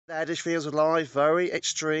This videos are live, very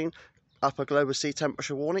extreme upper global sea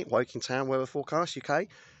temperature warning, Woking Town weather forecast, UK.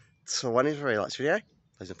 23, likes video,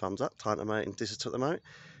 there's a thumbs up, time at the moment in digital at the moment.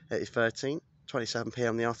 It is 13:27 p.m.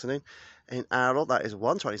 in the afternoon. In Arrow, that is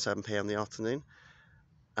 1:27 p.m. in the afternoon.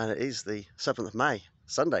 And it is the 7th of May,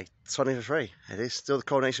 Sunday, 23. It is still the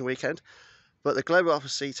coronation weekend. But the global upper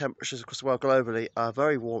sea temperatures across the world globally are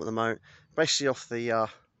very warm at the moment, especially off the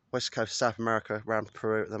west coast of South America, around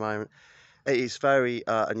Peru at the moment. It is very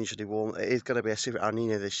unusually warm. It is going to be a Super El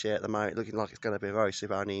Nino this year at the moment, looking like it's going to be a very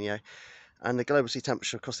Super El Nino. And the global sea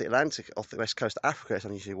temperature across the Atlantic off the west coast of Africa is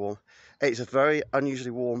unusually warm. It's a very unusually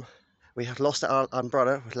warm. We have lost our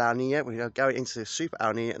umbrella with La Nina. We are going into Super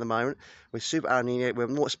El Nino at the moment. With Super El Nino, we're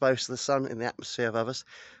more exposed to the sun in the atmosphere of others.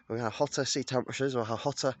 We have hotter sea temperatures, we'll have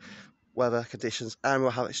hotter weather conditions, and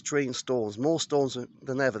we'll have extreme storms, more storms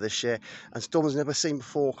than ever this year, and storms never seen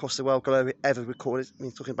before across the world globally ever recorded. I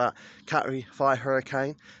mean, talking about Category 5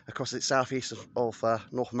 hurricane across the southeast of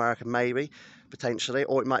North America, maybe, potentially,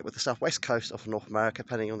 or it might be the southwest coast of North America,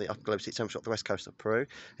 depending on the upper global sea temperature of the west coast of Peru,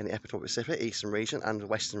 in the equatorial Pacific, eastern region, and the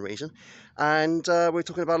western region. And we're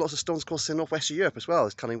talking about lots of storms across the northwestern Europe as well,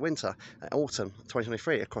 this coming winter, autumn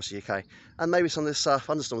 2023 across the UK, and maybe some of this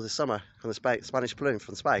thunderstorms this summer from the Spanish balloon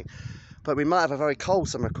from Spain. But we might have a very cold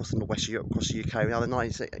summer across the northwestern Europe, across the UK. We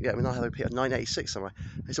might have a repeat of 986 somewhere.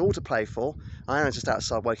 It's all to play for. I am just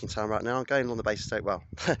outside Woking Town right now. I'm going along the Bay State. Well,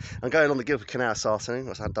 I'm going on the Guildford Canal this afternoon,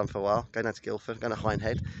 which I haven't done for a while. Going down to Guildford, going to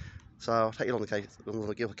Hindhead. So I'll take you along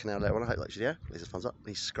the Guildford Canal later on. I hope that's you. Please thumbs up.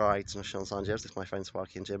 Please subscribe to my channel, San James. This is my friend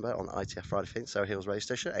Sparky and Jimbo on the ITF Friday thing. Surrey Hills radio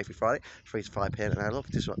station every Friday, 3 to 5 p.m. in Adelaide.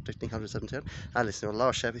 This is 1517. And listening on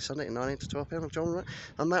last show every Sunday at 9 to 12 p.m. with John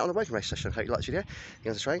and Matt on the Woking radio station. Hope you like the video. You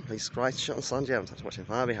guys are train. Please subscribe to the channel, San James. Thanks for watching.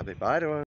 Bye. Be happy. Bye.